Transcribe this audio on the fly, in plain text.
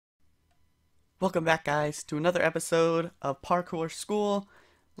Welcome back, guys, to another episode of Parkour School.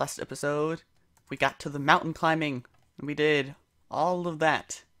 Last episode, we got to the mountain climbing, and we did all of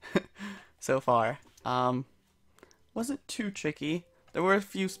that so far. Wasn't too tricky. There were a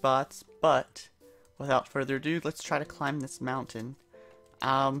few spots, but without further ado, let's try to climb this mountain.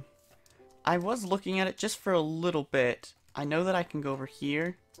 I was looking at it just for a little bit. I know that I can go over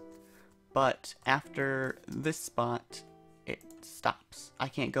here, but after this spot, it stops. I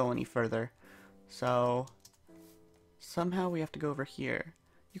can't go any further. So, somehow we have to go over here.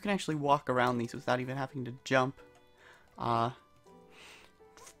 You can actually walk around these without even having to jump.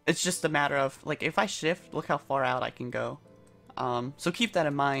 It's just a matter of, like, if I shift, look how far out I can go. So keep that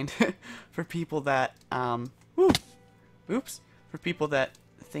in mind for people that, for people that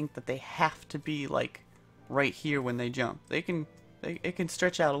think that they have to be, like, right here when they jump. It can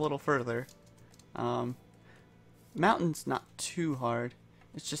stretch out a little further. Mountain's not too hard.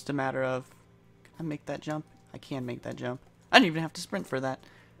 It's just a matter of, can I make that jump? I can make that jump. I didn't even have to sprint for that.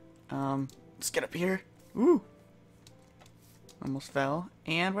 Let's get up here. Ooh. Almost fell.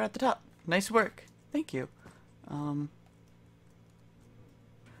 And we're at the top. Nice work. Thank you.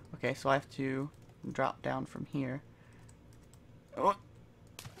 Okay, so I have to drop down from here. Oh,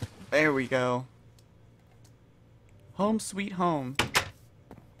 there we go. Home sweet home.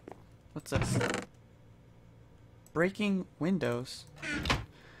 What's this? Breaking windows.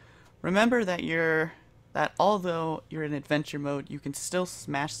 Remember that although you're in adventure mode, you can still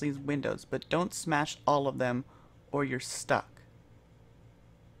smash these windows, but don't smash all of them or you're stuck.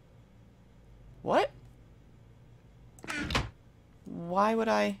 What? Why would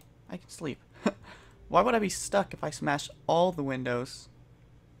I can sleep. Why would I be stuck if I smash all the windows?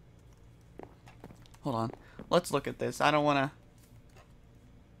 Hold on. Let's look at this. I don't want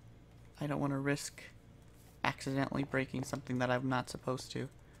to risk accidentally breaking something that I'm not supposed to.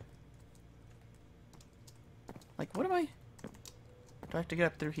 Like, what am I? Do I have to get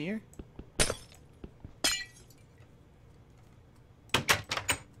up through here?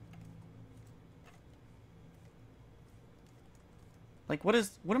 Like, where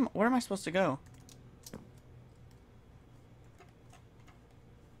am I supposed to go?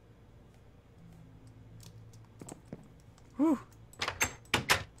 Whew.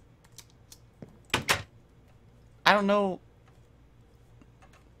 I don't know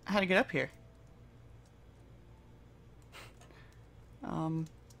how to get up here.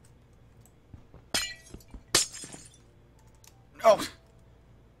 Oh.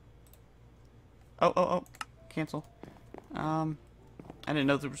 Oh. Cancel. I didn't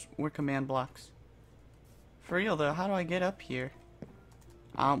know there were command blocks. For real though, how do I get up here?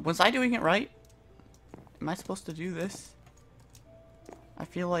 Was I doing it right? Am I supposed to do this? I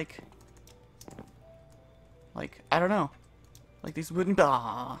feel like, I don't know. Like these wooden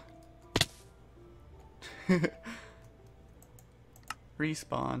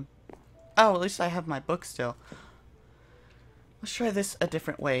Respawn. Oh, at least I have my book still. Let's try this a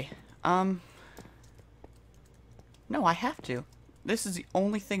different way. No, I have to. This is the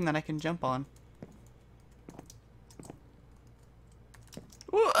only thing that I can jump on.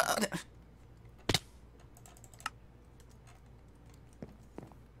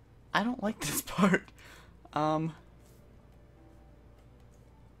 I don't like this part.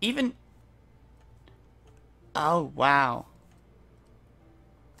 Even... Oh, wow.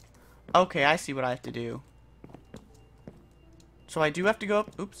 Okay, I see what I have to do. So I do have to go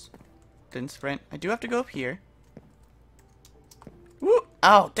up... Oops. Didn't sprint. I do have to go up here. Woo!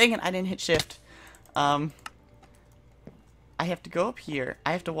 Oh, dang it, I didn't hit shift. I have to go up here.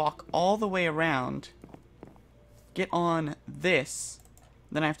 I have to walk all the way around. Get on this.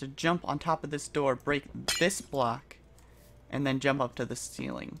 Then I have to jump on top of this door, break this block, and then jump up to the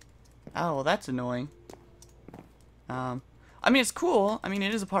ceiling. Oh, well, that's annoying. I mean, it's cool. I mean,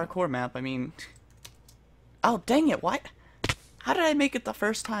 it is a parkour map. I mean... Oh, dang it, why... How did I make it the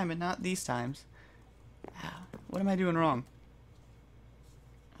first time and not these times? What am I doing wrong?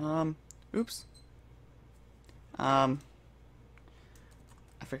 Oops. I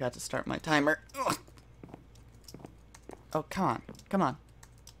forgot to start my timer. Ugh. Oh, come on. Come on.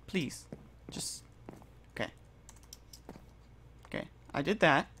 Please. Just... Okay. Okay. I did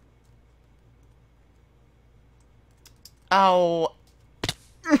that. Oh.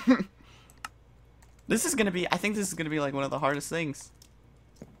 This is gonna be... I think this is gonna be like one of the hardest things.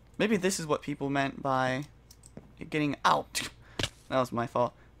 Maybe this is what people meant by it getting out. That was my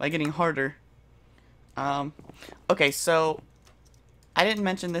fault. By getting harder. Okay, so I didn't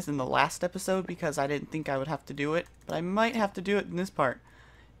mention this in the last episode because I didn't think I would have to do it, but I might have to do it in this part.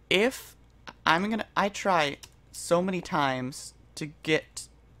 If I try so many times to get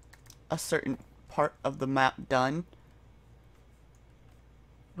a certain part of the map done.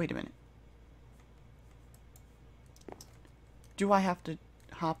 Wait a minute. Do I have to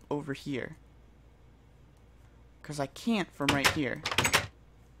hop over here? Because I can't from right here.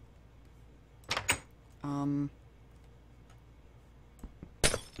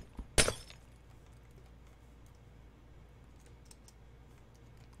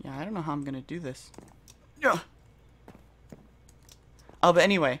 Yeah, I don't know how I'm gonna do this. Yeah. Oh, but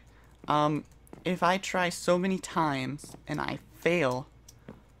anyway, if I try so many times and I fail,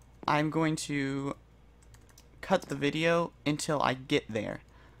 I'm going to cut the video until I get there.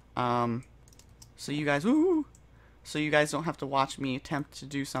 So you guys, so you guys don't have to watch me attempt to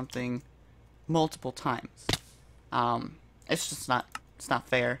do something multiple times. It's just it's not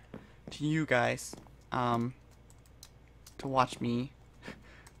fair to you guys, to watch me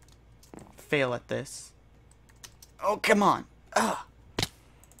fail at this. Oh, come on. Ugh.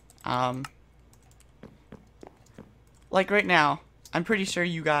 Like right now, I'm pretty sure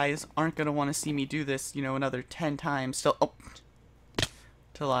you guys aren't gonna want to see me do this, you know, another 10 times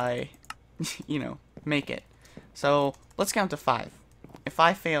till I, you know, make it. So let's count to 5. If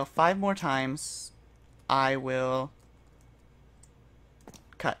I fail 5 more times, I will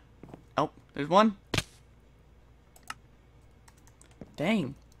cut. Oh, there's one.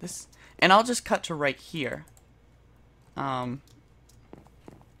 Dang, this, and I'll just cut to right here.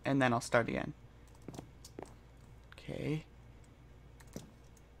 And then I'll start again. Okay.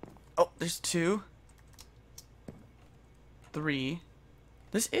 Oh, there's 2. 3.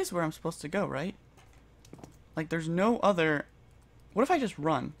 This is where I'm supposed to go, right? Like, there's no other... What if I just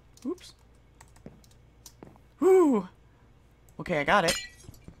run? Oops. Whoo! Okay, I got it.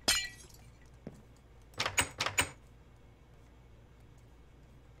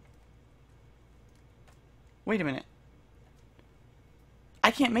 Wait a minute. I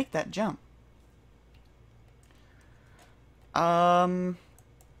can't make that jump. Yeah,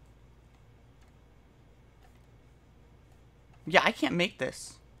 I can't make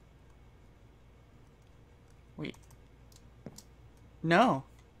this. Wait. No.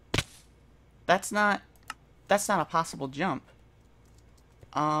 That's not a possible jump.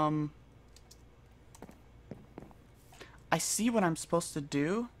 I see what I'm supposed to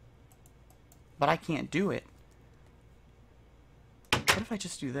do, but I can't do it. What if I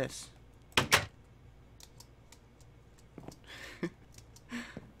just do this?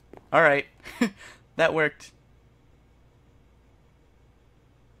 Alright. That worked.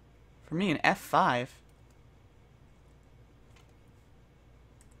 For me, an F5.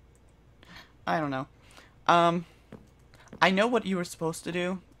 I don't know. I know what you were supposed to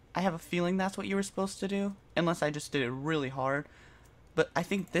do. I have a feeling that's what you were supposed to do. Unless I just did it really hard. But I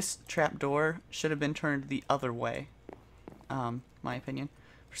think this trapdoor should have been turned the other way. My opinion.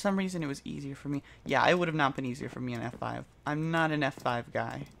 For some reason, it was easier for me. Yeah, it would have not been easier for me in F5. I'm not an F5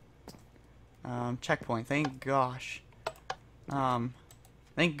 guy. Checkpoint. Thank gosh.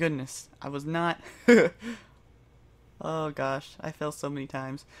 Thank goodness. I was not... Oh gosh. I fell so many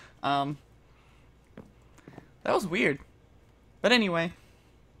times. That was weird. But anyway.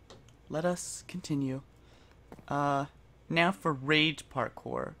 Let us continue. Now for rage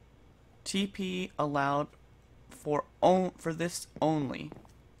parkour. TP allowed for this only.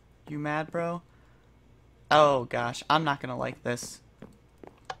 You mad, bro? Oh gosh, I'm not gonna like this.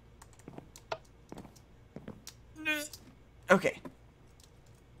 Okay.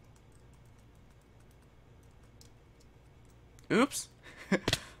 Oops.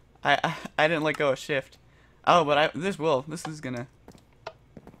 I didn't let go of shift. Oh, but this is gonna.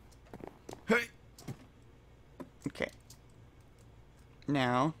 Okay.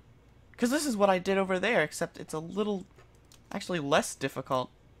 Now, because this is what I did over there, except it's a little, actually less difficult.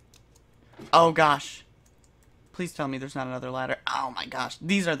 Oh gosh. Please tell me there's not another ladder. Oh my gosh.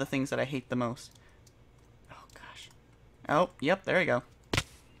 These are the things that I hate the most. Oh gosh. Oh, yep, there you go.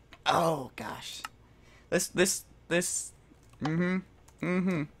 Oh gosh. This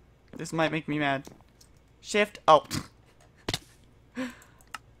might make me mad. Shift. Oh.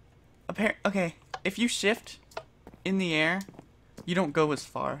 Okay. If you shift in the air, you don't go as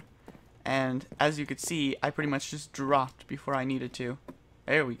far. And as you could see, I pretty much just dropped before I needed to.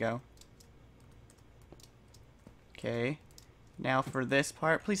 There we go. Okay. Now for this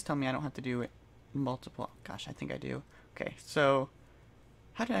part, please tell me I don't have to do it multiple. Gosh, I think I do. Okay, so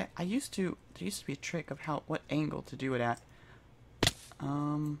how did there used to be a trick of what angle to do it at.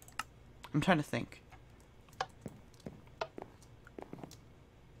 I'm trying to think.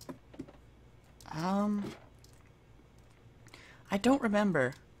 I don't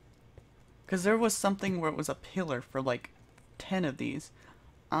remember. Because there was something where it was a pillar for like 10 of these.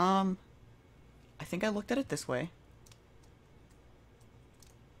 I think I looked at it this way.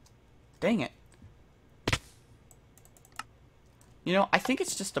 Dang it. You know, I think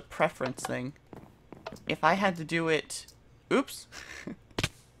it's just a preference thing. If I had to do it... Oops.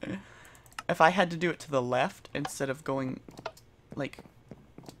 If I had to do it to the left instead of going, like...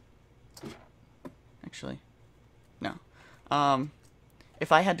 Actually, no.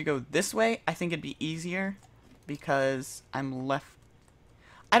 If I had to go this way, I think it'd be easier because I'm left...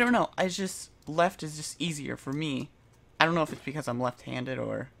 I don't know. Left is just easier for me. I don't know if it's because I'm left-handed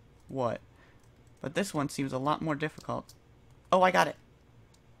or what. But this one seems a lot more difficult. Oh, I got it.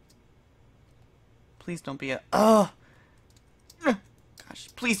 Please don't be a... Oh! Gosh,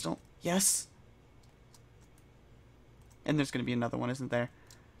 please don't. Yes. And there's going to be another one, isn't there?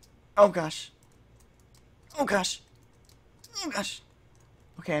 Oh, gosh. Oh, gosh. Oh, gosh.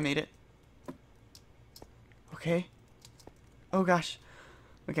 Okay, I made it. Okay. Oh, gosh.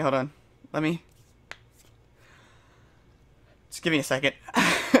 Okay, hold on. Let me... Just give me a second.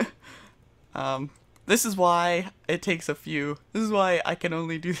 This is why it takes a few. This is why I can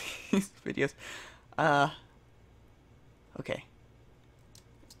only do these videos. Okay.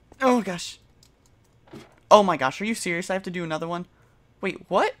 Oh, gosh. Oh, my gosh. Are you serious? I have to do another one? Wait,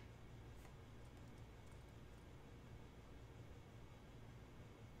 what?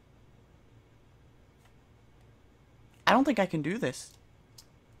 I don't think I can do this.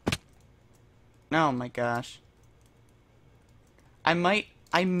 Oh, my gosh. I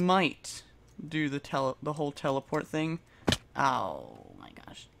might do the whole teleport thing. Oh, my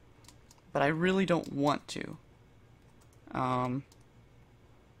gosh. But I really don't want to. And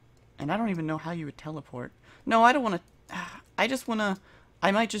I don't even know how you would teleport. No, I don't want to... I just want to...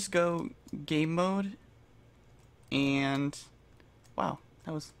 I might just go game mode. And... Wow,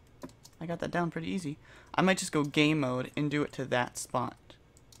 that was... I got that down pretty easy. I might just go game mode and do it to that spot.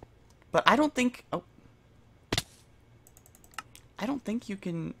 But I don't think... Oh. I don't think you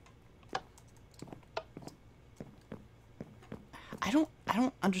can... I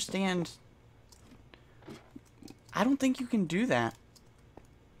don't understand... I don't think you can do that.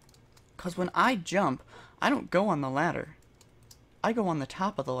 Because when I jump, I don't go on the ladder. I go on the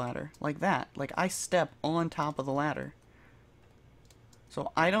top of the ladder, like that. Like, I step on top of the ladder.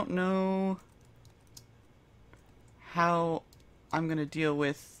 So, I don't know how I'm going to deal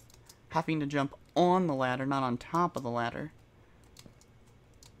with having to jump on the ladder, not on top of the ladder.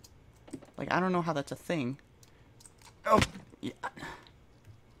 Like, I don't know how that's a thing. Oh, yeah.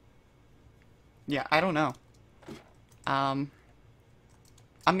 Yeah, I don't know.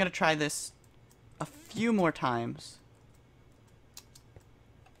 I'm gonna try this a few more times.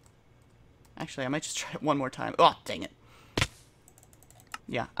 Actually, I might just try it one more time. Oh, dang it.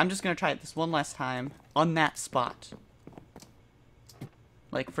 Yeah, I'm just gonna try it this one last time on that spot.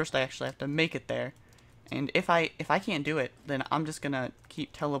 Like, first I actually have to make it there. And if I can't do it, then I'm just gonna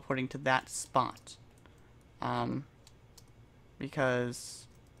keep teleporting to that spot. Because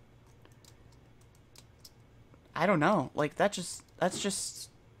I don't know. Like, that's just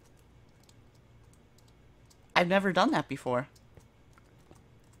I've never done that before.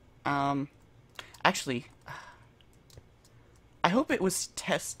 Actually, I hope it was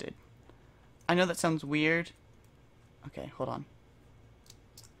tested. I know that sounds weird. Okay, hold on.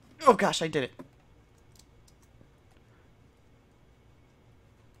 Oh gosh, I did it.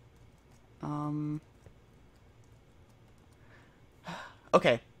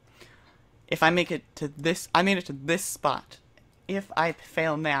 Okay. If I make it to this, I made it to this spot. If I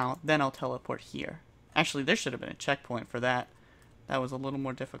fail now, then I'll teleport here. Actually, there should have been a checkpoint for that. That was a little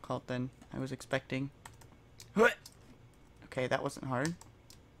more difficult than I was expecting. Okay, that wasn't hard.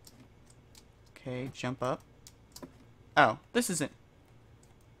 Okay, jump up. Oh, this isn't...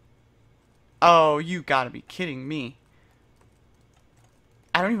 Oh, you gotta be kidding me.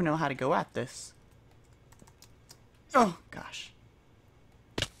 I don't even know how to go at this. Oh, gosh.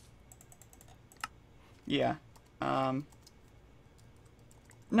 Yeah. No,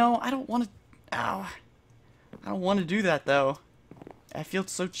 I don't want to... Ow. I don't want to do that, though. I feel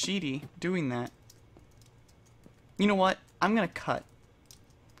so cheaty doing that. You know what? I'm gonna cut.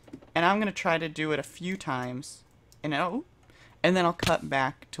 And I'm gonna try to do it a few times. And then I'll cut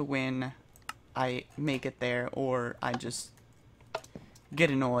back to when I make it there, or I just get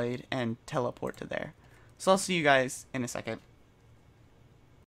annoyed and teleport to there. So I'll see you guys in a second.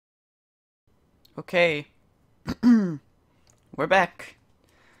 Okay. We're back.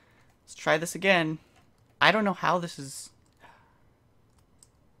 Let's try this again. I don't know how this is...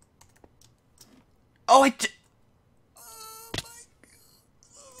 Oh, I did... Oh my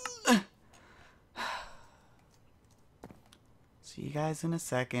God. See you guys in a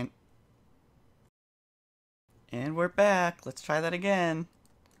second. And we're back. Let's try that again.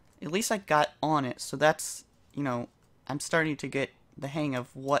 At least I got on it, so that's, you know, I'm starting to get the hang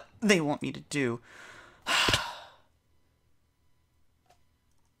of what they want me to do.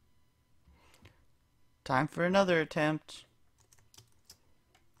 Time for another attempt.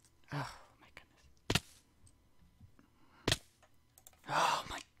 Oh my goodness. Oh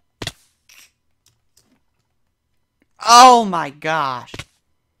my. Oh my gosh.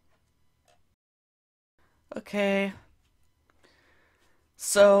 Okay.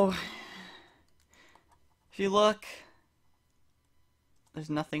 So, if you look, there's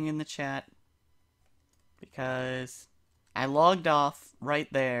nothing in the chat because I logged off right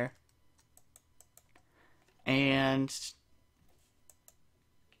there and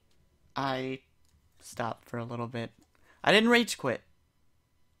I stopped for a little bit. I didn't rage quit.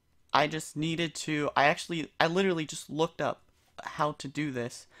 I just needed to, I literally just looked up how to do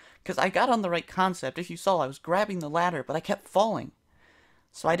this because I got on the right concept. If you saw, I was grabbing the ladder, but I kept falling.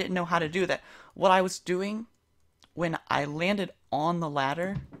 So I didn't know how to do that. What I was doing when I landed on the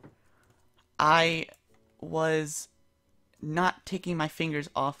ladder, I was not taking my fingers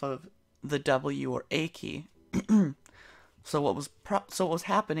off of the W or A key. So what was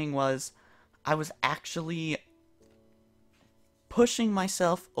happening was I was actually pushing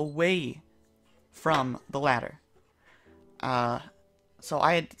myself away from the ladder. So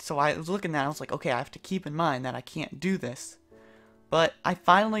I was looking at it, I was like, okay, I have to keep in mind that I can't do this. But I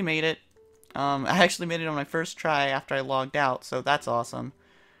finally made it. I actually made it on my first try after I logged out, so that's awesome.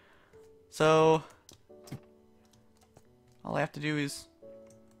 So all I have to do is...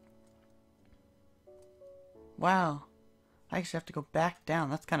 Wow. I actually have to go back down.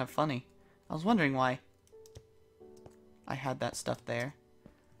 That's kind of funny. I was wondering why I had that stuff there.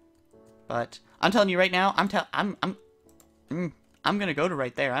 But I'm telling you right now, I'm gonna go to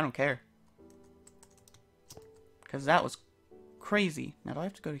right there. I don't care. Because that was crazy. Now do I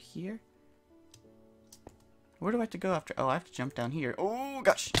have to go to here? Where do I have to go after? Oh, I have to jump down here. Oh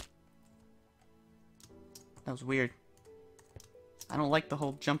gosh. That was weird. I don't like the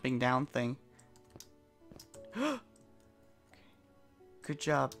whole jumping down thing. Good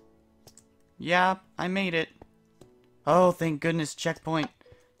job. Yeah, I made it. Oh, thank goodness, checkpoint.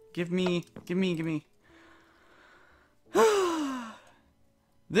 Give me.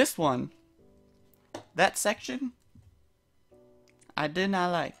 This one. That section, I did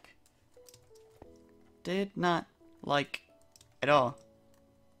not like. Did not like at all.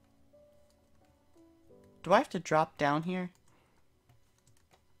 Do I have to drop down here?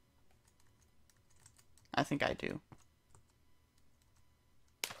 I think I do.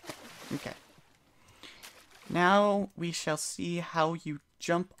 Okay. Now we shall see how you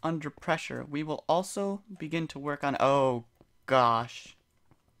jump under pressure. We will also begin to work on... Oh, gosh.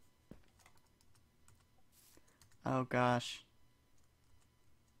 Oh, gosh.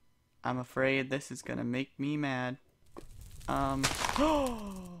 I'm afraid this is gonna make me mad. I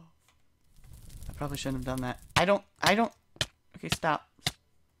probably shouldn't have done that. I don't... Okay, stop.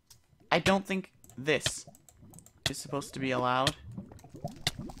 I don't think this is supposed to be allowed.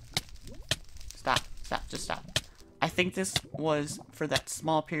 Stop, just stop. I think this was for that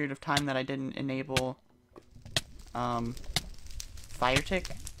small period of time that I didn't enable, fire tick,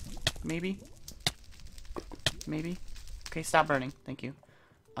 maybe? Maybe? Okay, stop burning, thank you.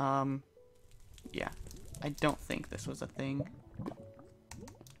 Yeah, I don't think this was a thing.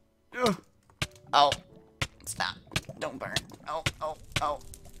 Ugh. Oh, stop, don't burn. Oh,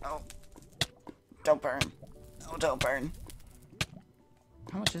 don't burn. Oh, don't burn.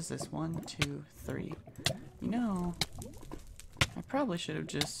 How much is this? 1, 2, 3. You know, I probably should have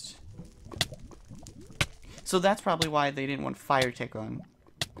just... So that's probably why they didn't want fire tick on.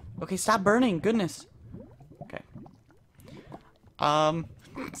 Okay, stop burning, goodness. Okay.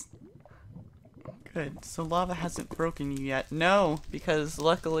 Good. So lava hasn't broken you yet. No, because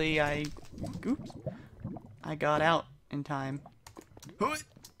luckily oops. I got out in time.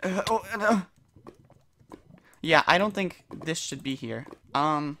 Yeah, I don't think this should be here.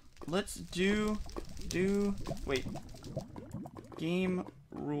 Let's do, wait. Game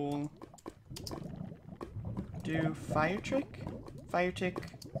rule. Do fire trick? Fire tick.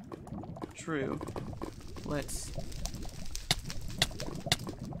 True. Let's...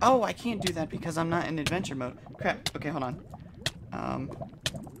 Oh, I can't do that because I'm not in adventure mode. Crap. Okay, hold on.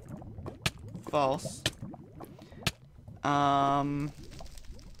 False.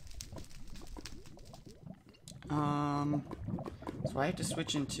 So I have to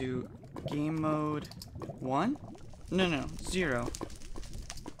switch into game mode 1? No, 0.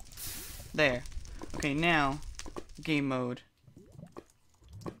 There. Okay, now, game mode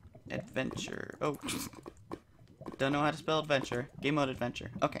adventure. Oh, don't know how to spell adventure. Game mode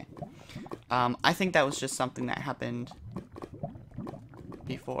adventure. Okay. I think that was just something that happened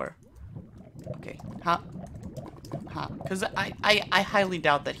before. Okay. Because I highly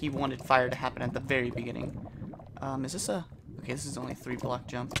doubt that he wanted fire to happen at the very beginning. Is this a... Okay, this is only a 3-block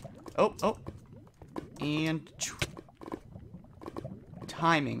jump. Oh, oh. And...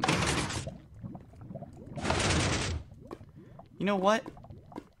 Timing. You know what?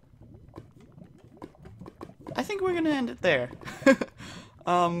 I think we're gonna end it there.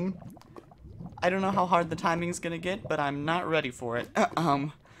 I don't know how hard the timing's gonna get, but I'm not ready for it.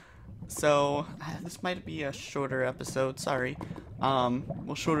 So, this might be a shorter episode, sorry.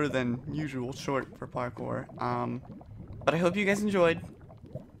 Well, shorter than usual short for parkour. But I hope you guys enjoyed.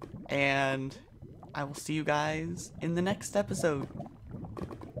 And I will see you guys in the next episode.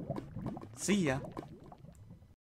 See ya.